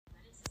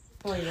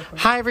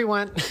Hi,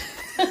 everyone.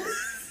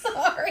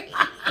 Sorry.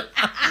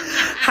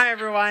 Hi,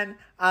 everyone.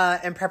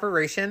 In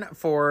preparation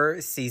for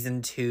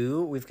season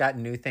 2, we've got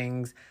new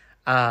things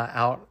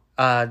out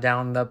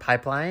down the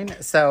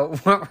pipeline. So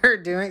what we're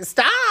doing...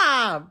 Stop!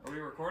 Are we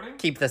recording?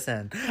 Keep this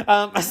in.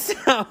 We're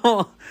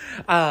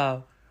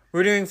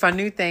doing fun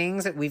new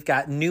things. We've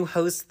got new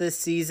hosts this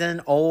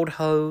season, old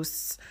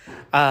hosts,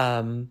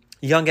 young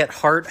at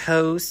heart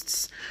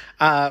hosts.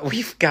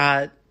 We've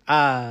got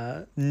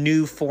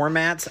new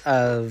formats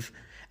of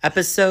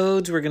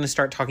episodes. We're going to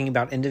start talking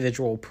about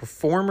individual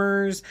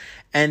performers.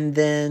 And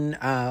then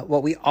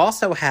what we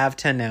also have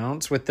to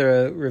announce with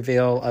the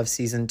reveal of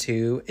season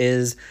 2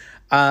 is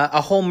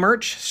a whole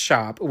merch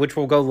shop, which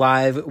will go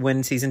live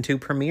when season 2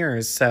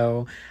 premieres.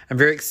 So I'm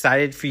very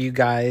excited for you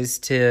guys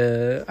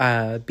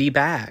to be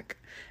back.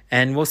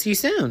 And we'll see you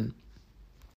soon.